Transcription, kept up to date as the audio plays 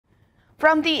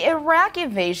From the Iraq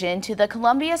invasion to the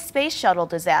Columbia Space Shuttle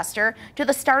disaster to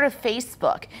the start of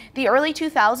Facebook, the early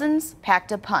 2000s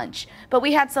packed a punch. But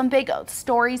we had some big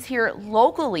stories here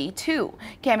locally too.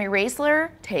 Cami Raisler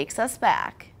takes us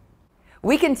back.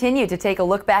 We continue to take a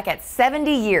look back at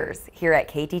 70 years here at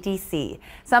KTTC.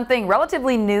 Something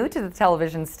relatively new to the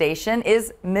television station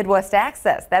is Midwest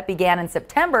Access. That began in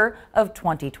September of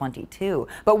 2022.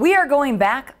 But we are going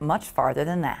back much farther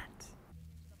than that.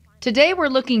 Today we're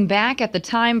looking back at the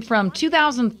time from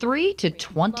 2003 to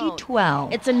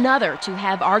 2012. It's another to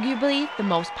have arguably the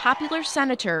most popular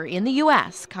senator in the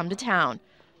U.S. come to town.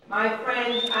 My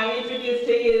friends, I introduce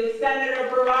to you Senator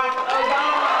Barack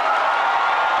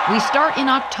Obama. We start in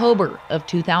October of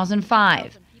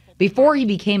 2005. Before he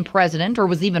became president or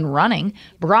was even running,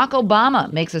 Barack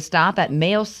Obama makes a stop at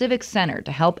Mayo Civic Center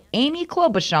to help Amy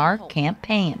Klobuchar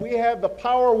campaign. We have the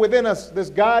power within us,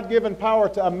 this God-given power,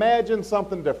 to imagine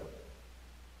something different,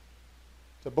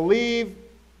 to believe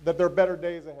that there are better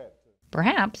days ahead.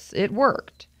 Perhaps it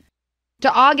worked.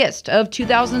 To August of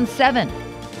 2007.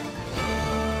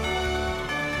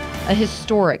 A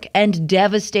historic and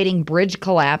devastating bridge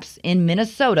collapse in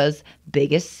Minnesota's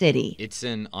biggest city. It's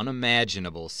an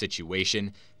unimaginable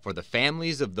situation for the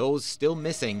families of those still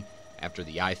missing after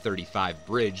the I-35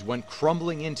 bridge went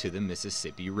crumbling into the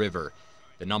Mississippi River.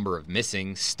 The number of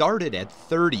missing started at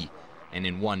 30 and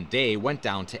in one day went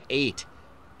down to 8.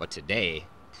 But today,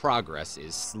 progress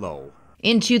is slow.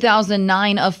 In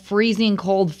 2009, a freezing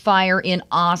cold fire in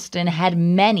Austin had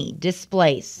many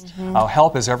displaced.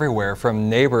 Help is everywhere, from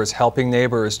neighbors helping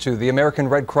neighbors to the American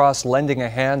Red Cross lending a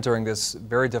hand during this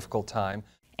very difficult time.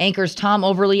 Anchors Tom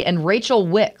Overly and Rachel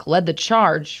Wick led the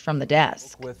charge from the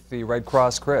desk. With the Red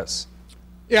Cross, Chris.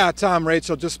 Yeah, Tom,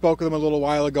 Rachel, just spoke with them a little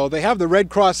while ago. They have the Red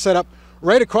Cross set up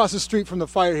right across the street from the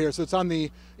fire here, so it's on the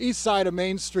east side of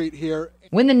Main Street here.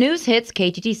 When the news hits,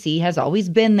 KTTC has always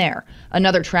been there.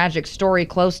 Another tragic story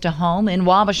close to home in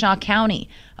Wabasha County.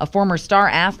 A former star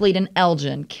athlete in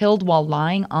Elgin killed while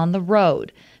lying on the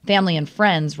road. Family and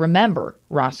friends remember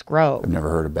Ross Grove. I've never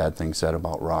heard a bad thing said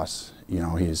about Ross. You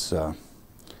know, he's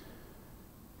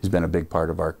been a big part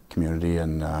of our community,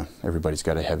 and everybody's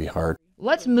got a heavy heart.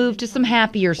 Let's move to some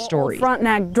happier stories.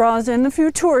 Frontenac draws in a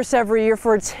few tourists every year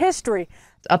for its history.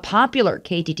 A popular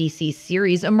KTTC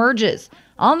series emerges,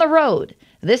 On the Road,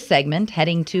 this segment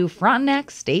heading to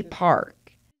Frontenac State Park.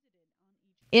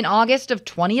 In August of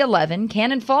 2011,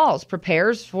 Cannon Falls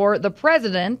prepares for the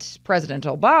President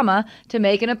Obama, to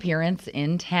make an appearance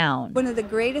in town. One of the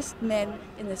greatest men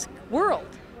in this world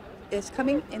is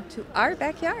coming into our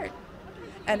backyard,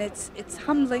 and it's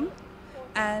humbling.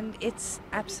 And it's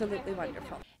absolutely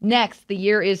wonderful. Next, the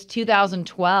year is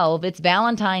 2012. It's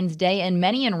Valentine's Day, and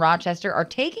many in Rochester are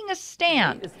taking a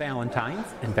stand. It's Valentine's,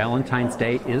 and Valentine's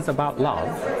Day is about love,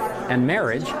 and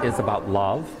marriage is about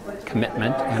love,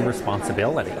 commitment, and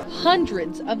responsibility.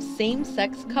 Hundreds of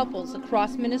same-sex couples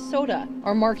across Minnesota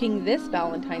are marking this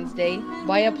Valentine's Day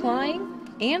by applying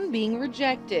and being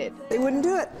rejected. They wouldn't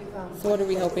do it. So what are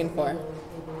we hoping for?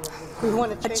 We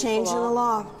want a change in the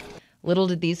law. Little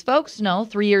did these folks know,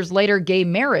 3 years later, gay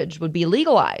marriage would be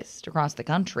legalized across the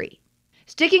country.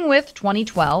 Sticking with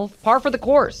 2012, Par for the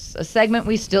Course, a segment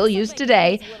we still use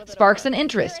today, sparks an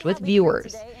interest with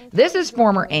viewers. This is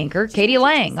former anchor Katie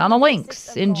Lang on the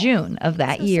Lynx in June of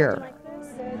that year.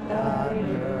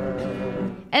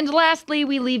 And lastly,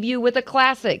 we leave you with a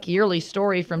classic yearly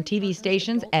story from TV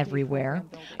stations everywhere.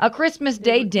 A Christmas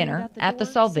Day dinner at the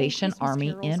Salvation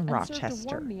Army in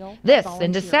Rochester. This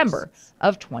in December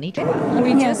of 2012.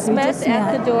 We just met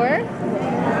at the door.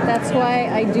 That's why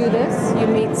I do this. You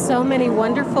meet so many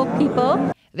wonderful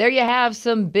people. There you have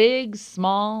some big,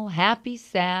 small, happy,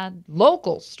 sad,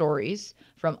 local stories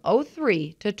from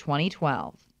 2003 to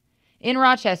 2012. In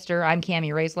Rochester, I'm Cami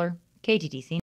Raisler, KTTC.